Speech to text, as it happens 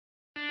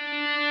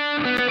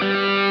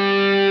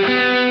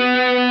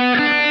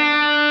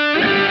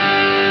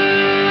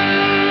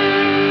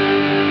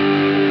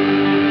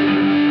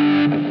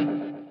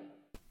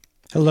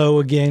Hello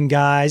again,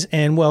 guys,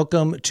 and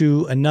welcome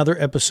to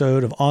another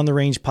episode of On the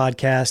Range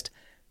Podcast,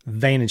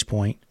 Vantage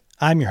Point.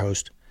 I'm your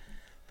host,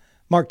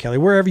 Mark Kelly.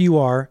 Wherever you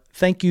are,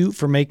 thank you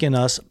for making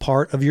us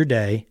part of your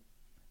day.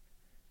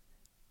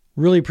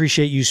 Really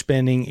appreciate you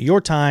spending your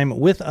time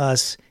with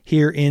us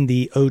here in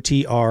the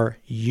OTR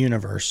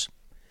universe.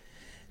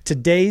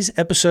 Today's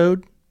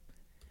episode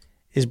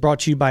is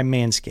brought to you by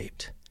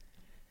Manscaped.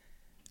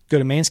 Go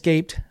to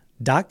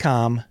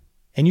manscaped.com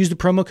and use the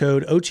promo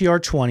code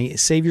OTR20.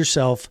 Save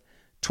yourself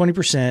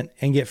 20%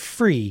 and get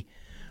free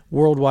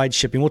worldwide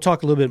shipping. We'll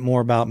talk a little bit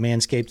more about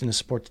Manscaped and the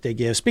support that they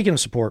give. Speaking of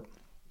support,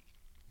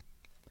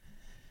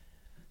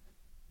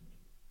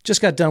 just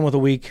got done with a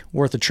week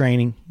worth of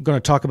training. I'm going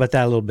to talk about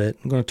that a little bit.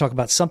 I'm going to talk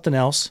about something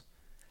else.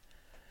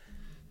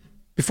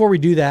 Before we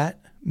do that,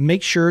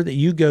 make sure that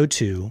you go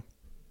to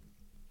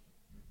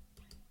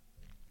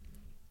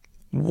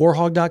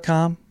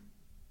warhog.com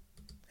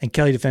and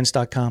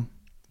kellydefense.com.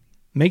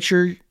 Make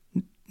sure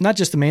not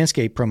just the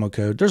Manscaped promo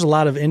code. There's a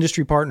lot of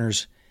industry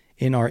partners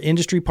in our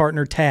industry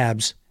partner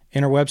tabs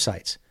in our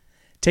websites.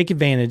 Take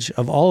advantage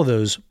of all of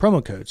those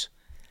promo codes.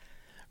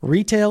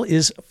 Retail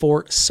is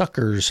for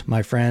suckers,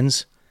 my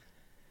friends.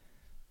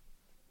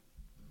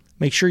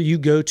 Make sure you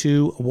go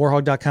to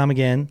warhog.com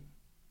again,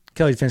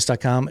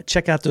 kellydefense.com.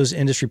 Check out those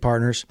industry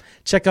partners.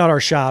 Check out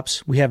our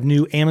shops. We have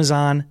new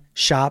Amazon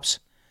shops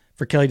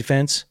for Kelly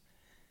Defense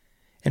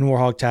and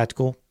Warhog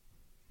Tactical.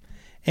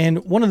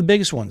 And one of the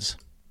biggest ones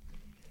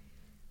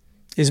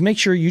is make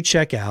sure you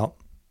check out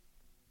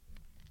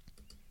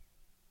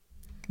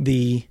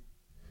the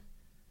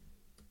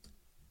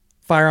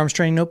Firearms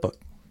Training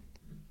Notebook.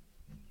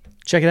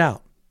 Check it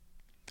out.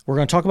 We're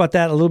going to talk about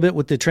that a little bit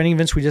with the training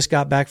events we just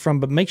got back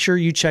from, but make sure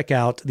you check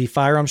out the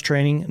Firearms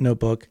Training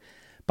Notebook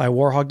by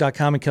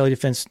warhog.com and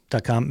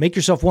kellydefense.com. Make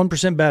yourself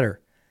 1%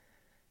 better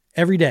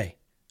every day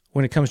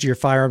when it comes to your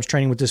firearms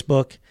training with this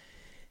book.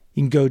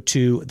 You can go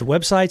to the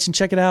websites and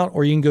check it out,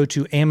 or you can go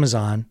to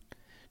Amazon.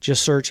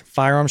 Just search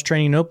Firearms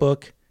Training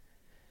Notebook.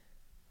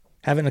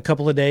 Have it in a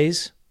couple of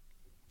days.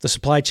 The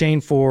supply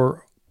chain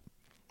for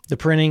the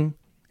printing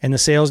and the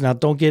sales. Now,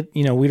 don't get,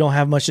 we don't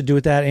have much to do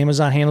with that.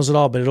 Amazon handles it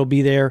all, but it'll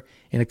be there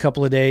in a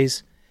couple of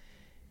days.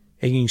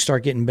 And you can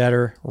start getting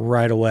better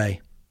right away.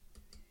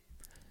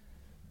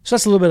 So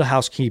that's a little bit of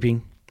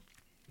housekeeping.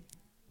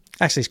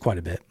 Actually, it's quite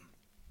a bit.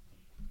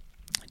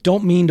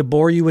 Don't mean to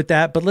bore you with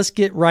that, but let's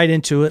get right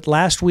into it.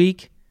 Last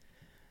week,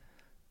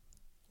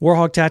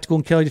 Warhog Tactical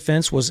and Kelly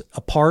Defense was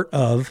a part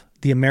of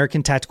the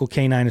American Tactical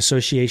Canine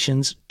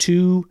Association's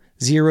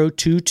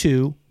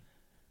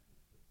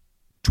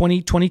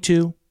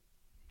 2022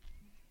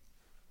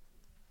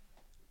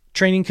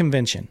 training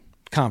convention,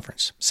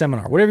 conference,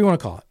 seminar, whatever you want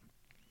to call it.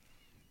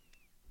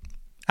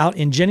 Out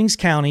in Jennings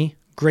County,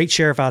 great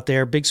sheriff out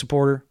there, big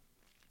supporter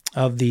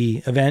of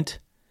the event.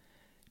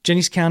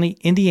 Jennings County,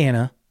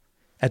 Indiana,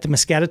 at the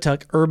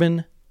Muscatatuck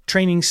Urban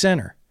Training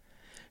Center.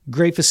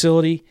 Great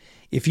facility.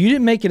 If you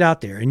didn't make it out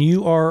there and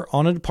you are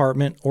on a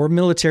department or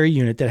military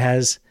unit that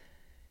has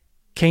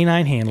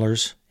canine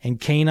handlers and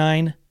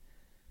canine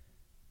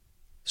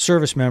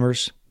service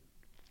members,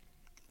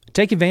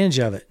 take advantage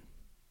of it.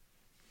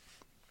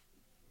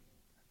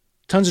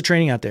 Tons of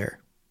training out there.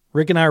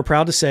 Rick and I are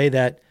proud to say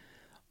that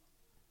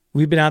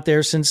we've been out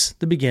there since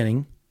the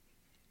beginning.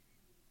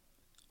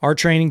 Our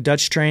training,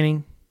 Dutch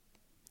training,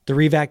 the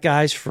REVAC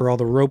guys for all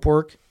the rope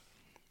work.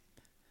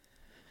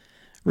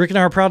 Rick and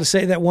I are proud to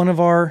say that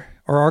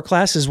our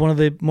class is one of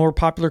the more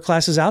popular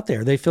classes out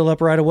there. They fill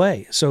up right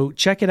away. So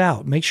check it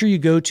out. Make sure you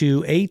go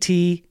to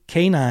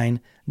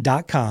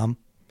atk9.com,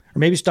 or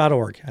maybe it's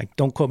 .org.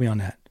 Don't quote me on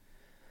that.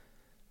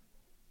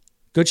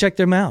 Go check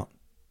them out.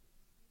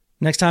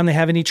 Next time they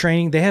have any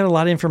training, they have a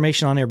lot of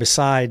information on there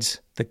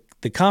besides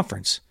the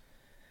conference.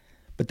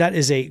 But that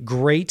is a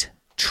great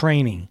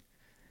training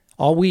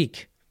all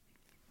week.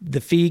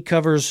 The fee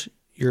covers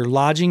your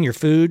lodging, your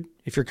food,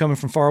 if you're coming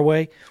from far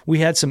away. We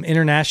had some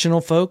international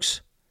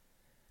folks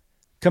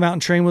come out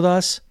and train with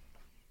us.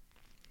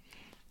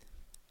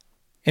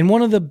 And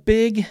one of the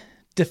big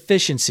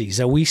deficiencies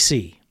that we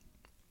see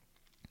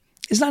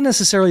is not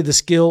necessarily the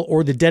skill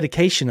or the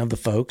dedication of the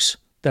folks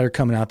that are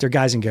coming out there,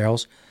 guys and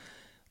girls.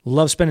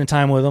 Love spending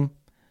time with them.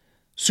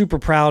 Super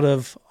proud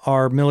of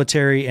our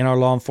military and our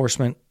law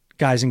enforcement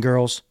guys and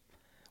girls.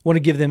 Want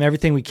to give them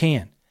everything we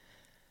can.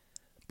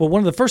 But one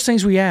of the first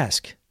things we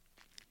ask,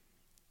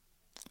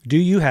 do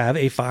you have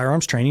a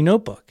firearms training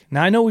notebook?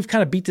 Now, I know we've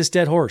kind of beat this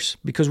dead horse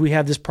because we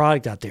have this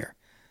product out there.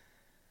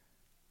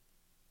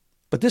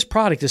 But this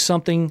product is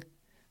something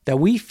that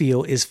we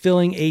feel is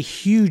filling a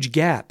huge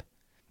gap.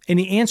 And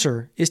the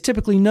answer is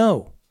typically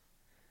no.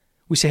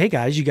 We say, hey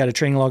guys, you got a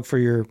training log for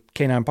your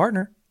canine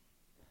partner.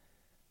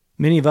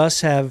 Many of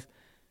us have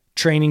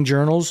training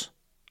journals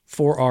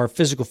for our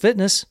physical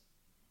fitness.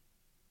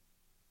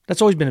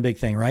 That's always been a big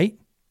thing, right?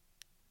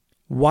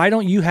 Why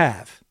don't you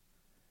have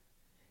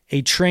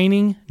a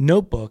training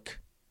notebook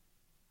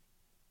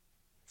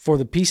for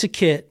the piece of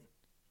kit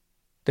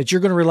that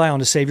you're going to rely on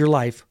to save your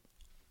life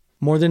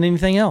more than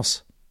anything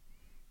else.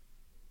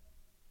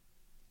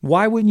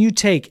 Why wouldn't you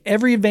take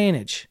every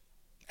advantage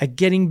at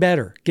getting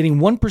better, getting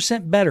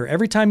 1% better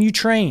every time you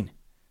train?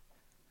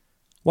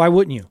 Why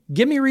wouldn't you?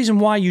 Give me a reason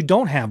why you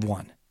don't have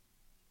one.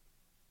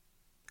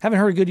 Haven't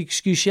heard a good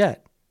excuse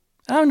yet.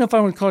 I don't know if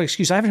I want to call it an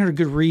excuse. I haven't heard a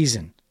good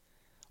reason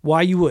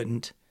why you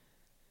wouldn't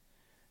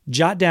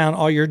jot down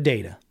all your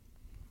data.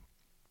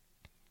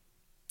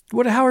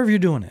 However you're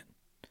doing it.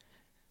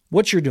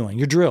 What you're doing,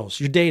 your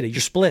drills, your data,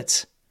 your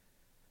splits,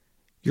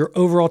 your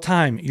overall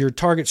time, your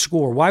target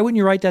score. Why wouldn't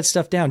you write that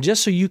stuff down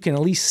just so you can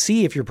at least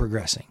see if you're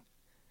progressing?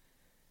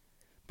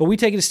 But we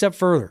take it a step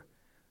further.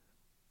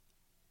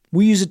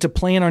 We use it to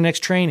plan our next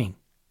training.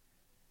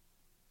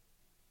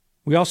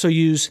 We also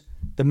use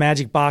the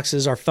magic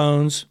boxes, our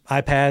phones,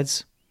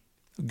 iPads,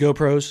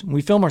 GoPros.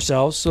 We film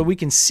ourselves so we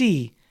can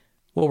see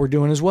what we're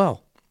doing as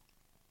well.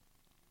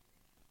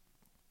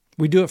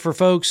 We do it for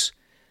folks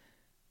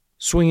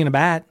swinging a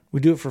bat. We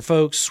do it for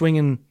folks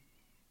swinging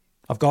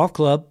a golf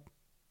club.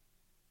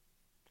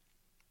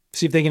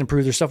 See if they can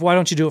improve their stuff. Why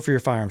don't you do it for your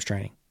firearms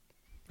training?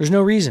 There's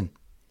no reason.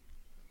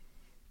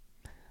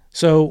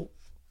 So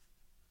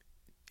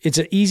it's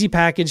an easy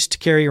package to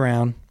carry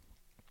around.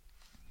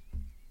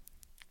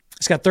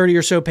 It's got 30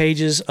 or so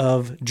pages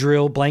of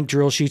blank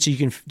drill sheets so you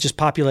can just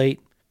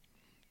populate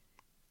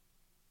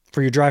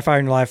for your dry fire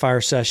and live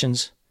fire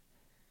sessions.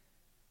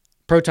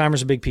 Pro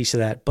Timer's a big piece of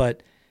that,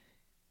 but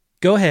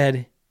go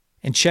ahead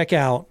and check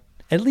out,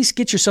 at least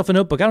get yourself a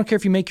notebook. I don't care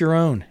if you make your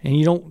own and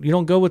you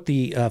don't go with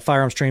the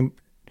firearms training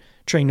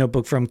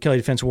notebook from Kelly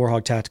Defense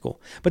Warhawk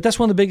Tactical. But that's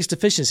one of the biggest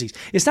deficiencies.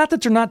 It's not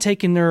that they're not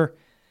taking their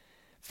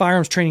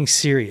firearms training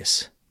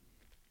serious.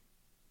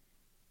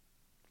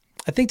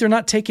 I think they're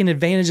not taking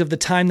advantage of the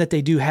time that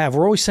they do have.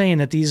 We're always saying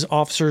that these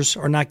officers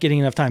are not getting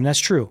enough time. That's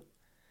true.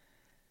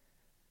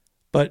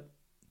 But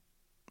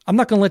I'm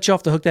not going to let you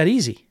off the hook that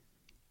easy.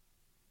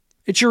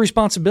 It's your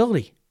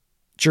responsibility.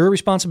 It's your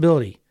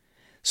responsibility.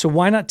 So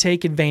why not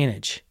take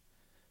advantage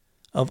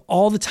of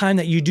all the time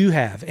that you do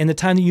have and the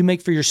time that you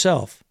make for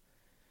yourself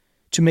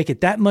to make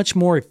it that much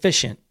more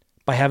efficient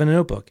by having a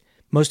notebook?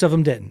 Most of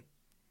them didn't.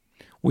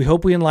 We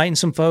hope we enlighten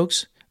some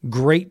folks.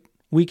 Great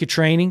week of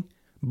training,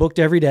 booked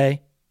every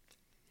day.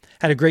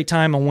 Had a great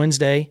time on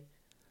Wednesday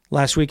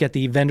last week at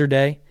the vendor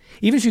day.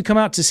 Even if you come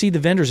out to see the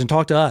vendors and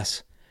talk to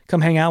us,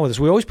 come hang out with us.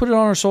 We always put it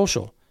on our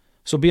social,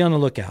 so be on the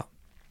lookout.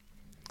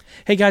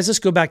 Hey guys, let's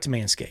go back to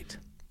Manscaped.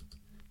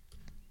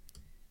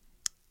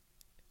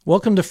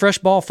 Welcome to Fresh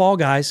Ball Fall,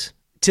 guys.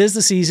 'Tis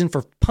the season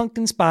for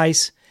pumpkin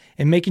spice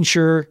and making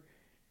sure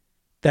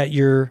that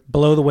your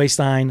below the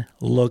waistline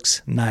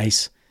looks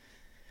nice.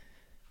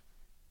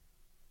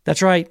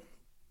 That's right.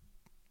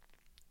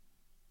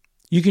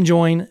 You can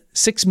join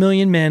 6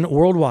 million men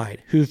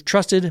worldwide who've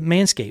trusted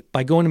Manscaped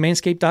by going to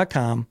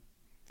manscaped.com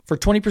for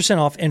 20%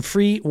 off and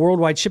free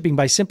worldwide shipping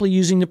by simply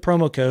using the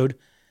promo code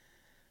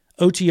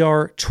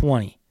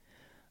OTR20.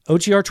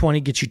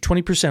 OTR20 gets you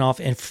 20%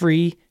 off and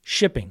free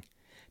shipping.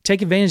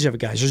 Take advantage of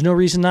it, guys. There's no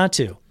reason not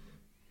to.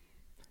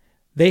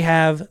 They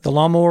have the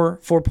Lawnmower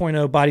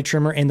 4.0 body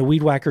trimmer and the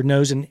Weed Whacker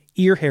nose and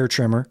ear hair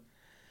trimmer.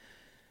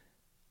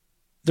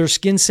 Their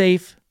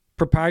skin-safe,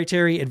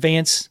 proprietary,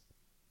 advanced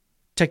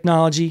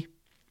technology.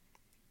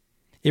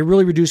 It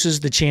really reduces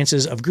the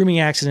chances of grooming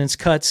accidents,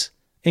 cuts,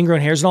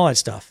 ingrown hairs, and all that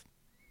stuff.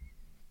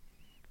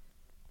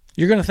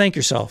 You're going to thank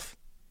yourself.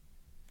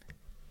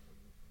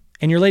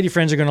 And your lady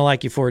friends are going to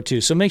like you for it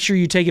too. So make sure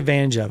you take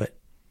advantage of it.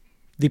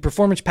 The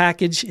Performance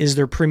Package is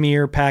their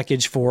premier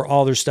package for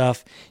all their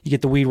stuff. You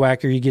get the Weed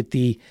Whacker, you get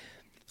the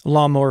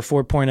Lawnmower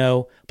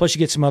 4.0, plus you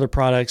get some other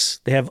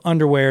products. They have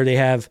underwear, they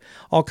have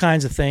all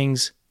kinds of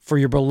things for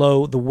your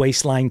below the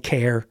waistline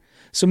care.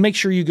 So make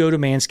sure you go to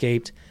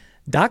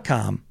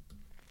manscaped.com,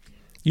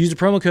 use the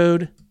promo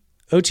code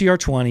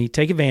OTR20,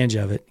 take advantage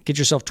of it, get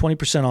yourself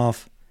 20%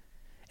 off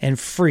and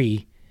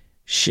free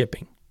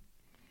shipping.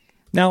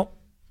 Now,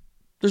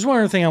 there's one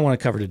other thing I want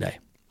to cover today.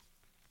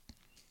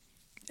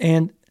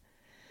 And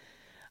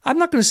I'm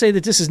not going to say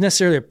that this is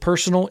necessarily a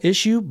personal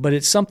issue, but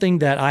it's something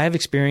that I have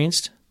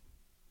experienced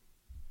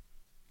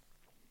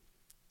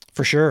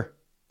for sure.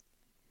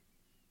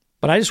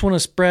 But I just want to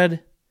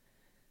spread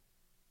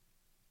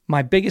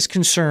my biggest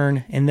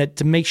concern and that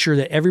to make sure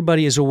that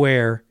everybody is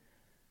aware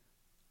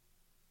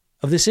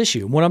of this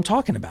issue, what I'm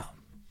talking about.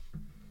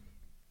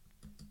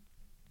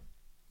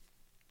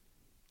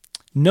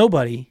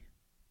 Nobody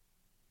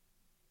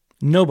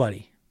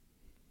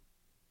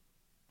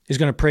is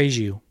going to praise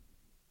you,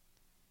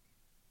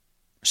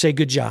 say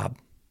good job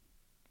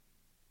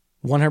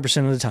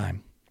 100% of the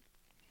time.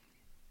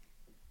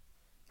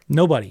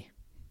 Nobody.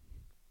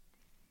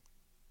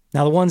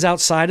 Now, the ones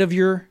outside of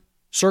your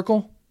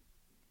circle,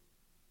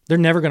 they're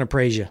never going to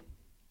praise you.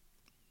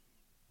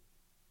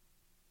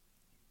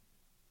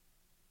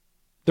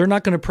 They're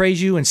not going to praise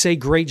you and say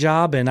great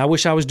job and I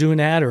wish I was doing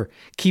that or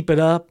keep it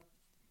up.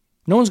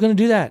 No one's going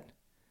to do that.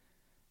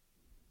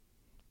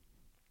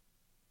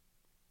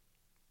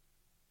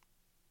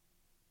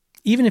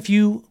 Even if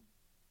you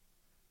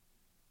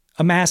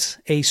amass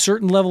a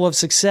certain level of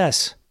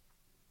success.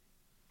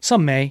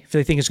 Some may, if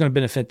they think it's going to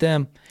benefit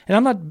them. And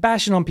I'm not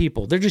bashing on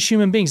people. They're just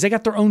human beings. They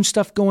got their own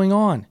stuff going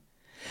on.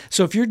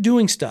 So if you're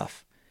doing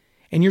stuff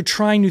and you're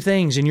trying new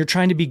things and you're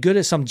trying to be good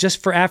at something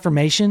just for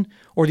affirmation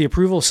or the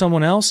approval of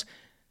someone else,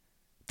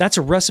 that's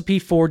a recipe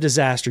for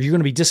disaster. You're going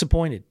to be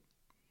disappointed.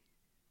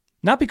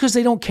 Not because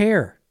they don't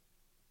care.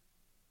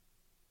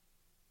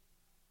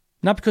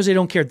 Not because they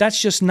don't care. That's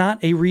just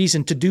not a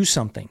reason to do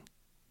something.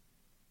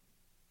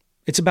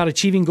 It's about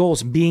achieving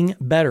goals, being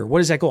better. What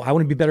is that goal? I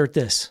want to be better at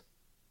this.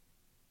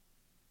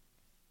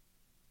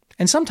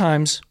 And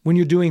sometimes when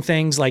you're doing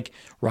things like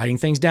writing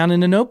things down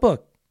in a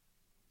notebook,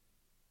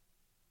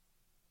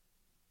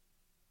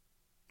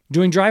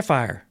 doing dry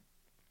fire,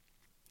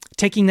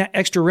 taking that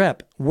extra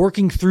rep,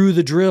 working through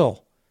the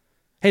drill.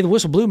 Hey, the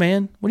whistle blew,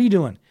 man. What are you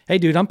doing? Hey,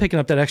 dude, I'm picking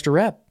up that extra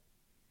rep.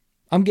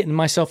 I'm getting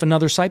myself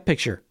another sight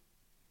picture.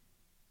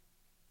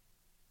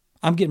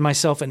 I'm getting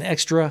myself an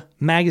extra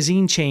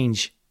magazine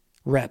change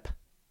rep.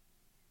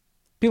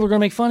 People are going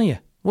to make fun of you.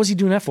 What's he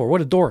doing that for?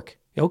 What a dork.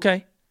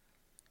 Okay.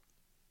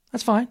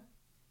 That's fine.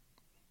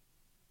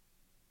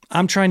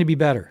 I'm trying to be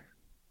better.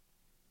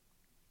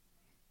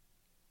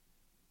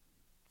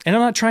 And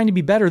I'm not trying to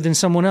be better than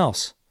someone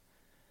else.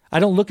 I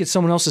don't look at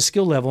someone else's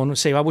skill level and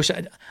say,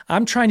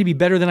 I'm trying to be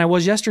better than I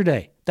was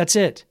yesterday. That's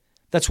it.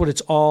 That's what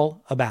it's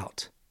all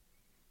about.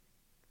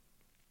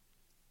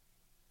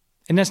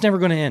 And that's never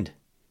going to end.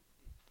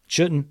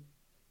 Shouldn't.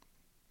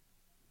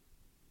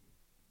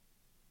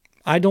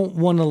 I don't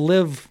want to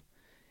live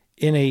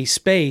in a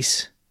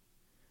space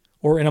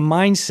or in a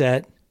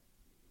mindset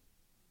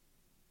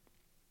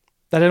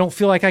that I don't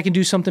feel like I can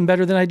do something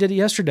better than I did it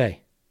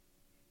yesterday.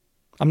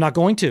 I'm not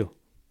going to.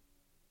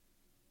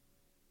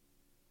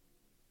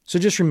 So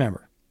just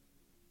remember,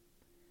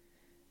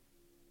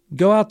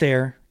 go out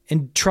there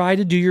and try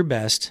to do your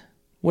best,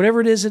 whatever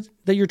it is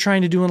that you're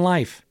trying to do in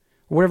life,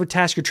 or whatever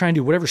task you're trying to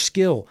do, whatever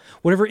skill,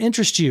 whatever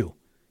interests you,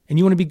 and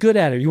you want to be good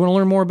at it, you want to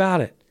learn more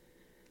about it.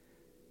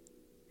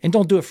 And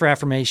don't do it for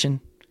affirmation.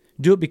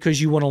 Do it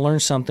because you want to learn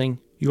something,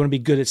 you want to be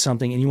good at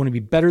something, and you want to be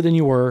better than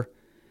you were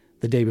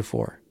the day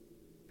before.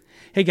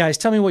 Hey guys,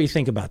 tell me what you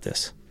think about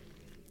this.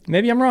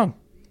 Maybe I'm wrong.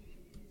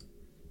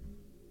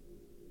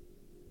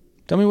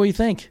 Tell me what you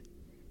think.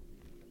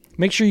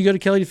 Make sure you go to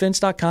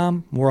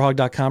kellydefense.com,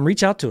 warhog.com.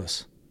 Reach out to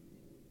us.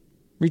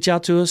 Reach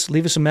out to us.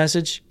 Leave us a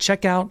message.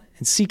 Check out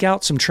and seek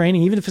out some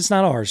training, even if it's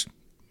not ours.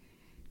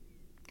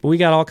 But we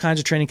got all kinds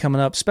of training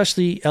coming up,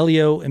 especially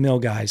LEO and MIL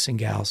guys and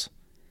gals.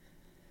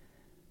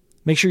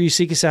 Make sure you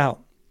seek us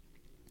out.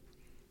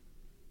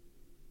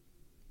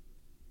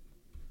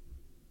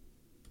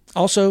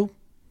 Also,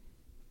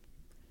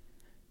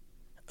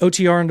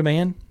 OTR on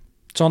demand.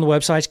 It's on the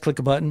website. Click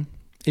a button.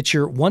 It's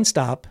your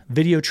one-stop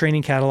video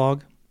training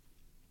catalog.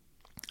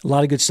 A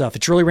lot of good stuff.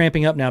 It's really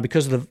ramping up now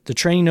because of the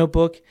training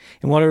notebook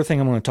and one other thing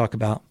I'm going to talk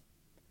about.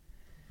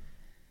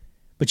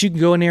 But you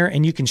can go in there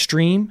and you can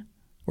stream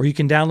or you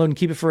can download and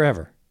keep it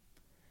forever.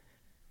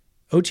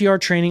 OTR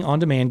training on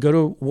demand. Go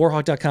to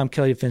warhawk.com,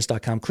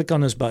 kellydefense.com. Click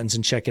on those buttons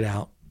and check it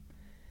out.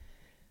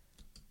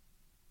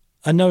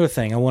 Another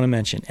thing I want to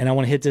mention, and I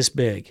want to hit this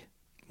big.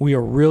 We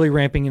are really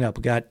ramping it up.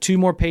 We got 2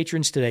 more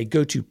patrons today.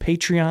 Go to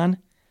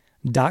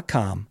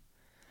patreon.com/On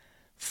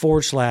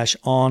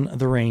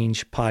the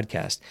Range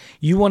podcast.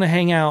 You want to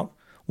hang out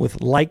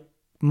with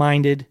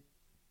like-minded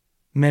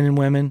men and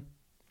women,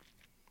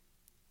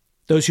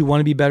 those who want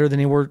to be better than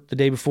they were the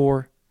day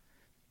before,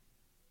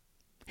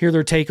 hear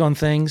their take on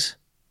things,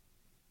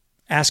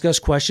 ask us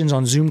questions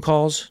on Zoom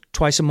calls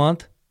twice a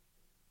month.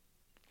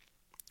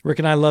 Rick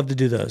and I love to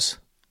do those.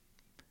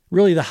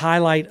 Really the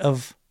highlight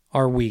of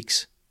our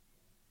weeks.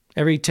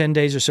 Every 10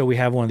 days or so we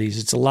have one of these.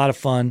 It's a lot of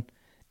fun.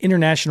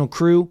 International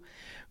crew,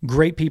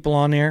 great people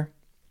on there.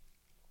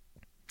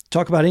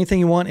 Talk about anything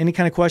you want, any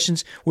kind of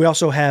questions. We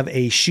also have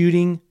a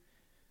shooting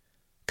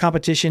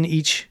competition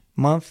each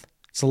month.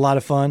 It's a lot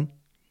of fun.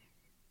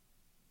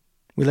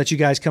 We let you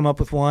guys come up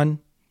with one,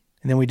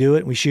 and then we do it,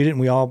 and we shoot it, and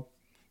we all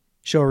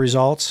show our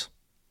results.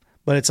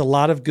 But it's a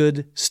lot of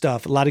good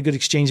stuff, a lot of good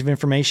exchange of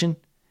information.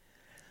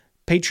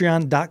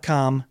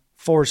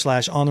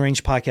 Patreon.com/On the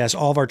Range podcast.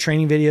 All of our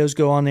training videos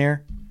go on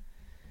there.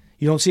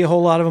 You don't see a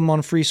whole lot of them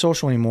on free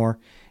social anymore.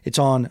 It's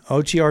on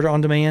OTR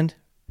on demand,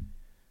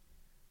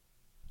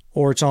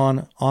 or it's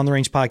on the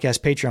Range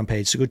podcast Patreon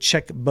page. So go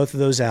check both of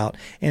those out.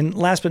 And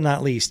last but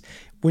not least,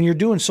 when you're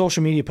doing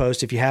social media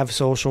posts, if you have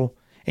social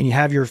and you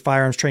have your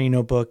firearms training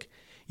notebook,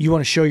 you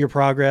want to show your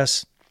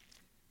progress,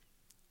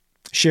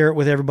 share it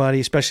with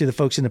everybody, especially the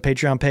folks in the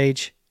Patreon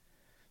page.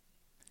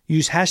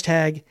 Use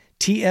hashtag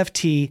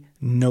TFT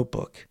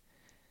Notebook.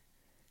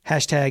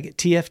 Hashtag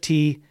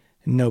TFT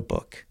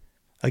Notebook.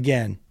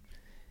 Again,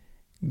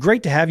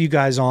 great to have you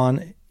guys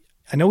on.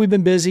 I know we've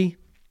been busy,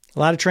 a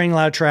lot of training, a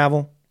lot of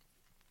travel.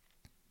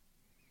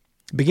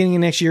 Beginning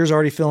of next year is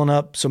already filling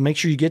up, so make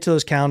sure you get to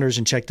those calendars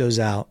and check those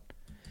out.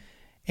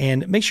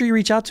 And make sure you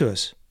reach out to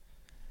us.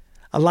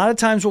 A lot of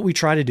times what we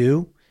try to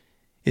do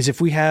is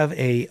if we have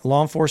a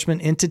law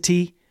enforcement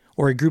entity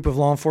or a group of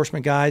law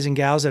enforcement guys and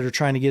gals that are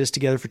trying to get us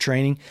together for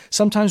training.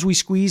 Sometimes we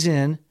squeeze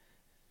in,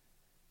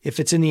 if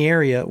it's in the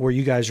area where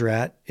you guys are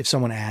at, if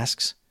someone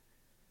asks,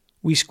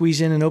 we squeeze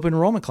in an open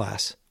enrollment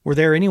class. We're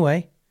there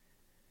anyway.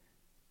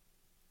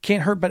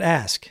 Can't hurt but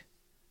ask.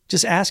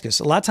 Just ask us.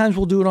 A lot of times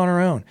we'll do it on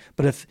our own.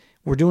 But if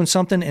we're doing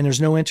something and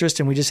there's no interest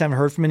and we just haven't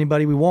heard from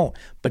anybody, we won't.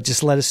 But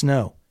just let us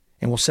know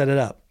and we'll set it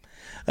up.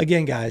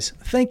 Again, guys,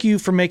 thank you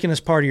for making us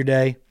part of your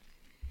day.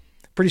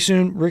 Pretty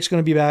soon, Rick's going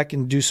to be back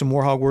and do some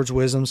Warhog Words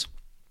Wisdoms.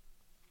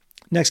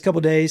 Next couple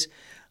of days,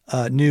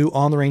 new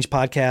On the Range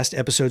podcast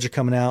episodes are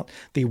coming out.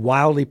 The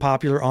wildly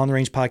popular On the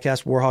Range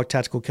podcast, Warhog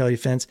Tactical Kelly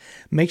Defense.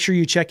 Make sure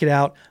you check it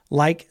out.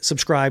 Like,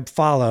 subscribe,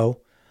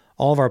 follow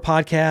all of our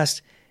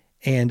podcasts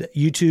and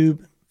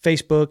YouTube,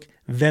 Facebook,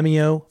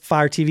 Vimeo,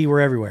 Fire TV.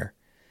 We're everywhere.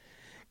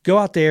 Go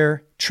out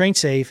there, train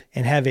safe,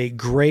 and have a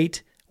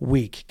great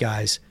week,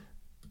 guys.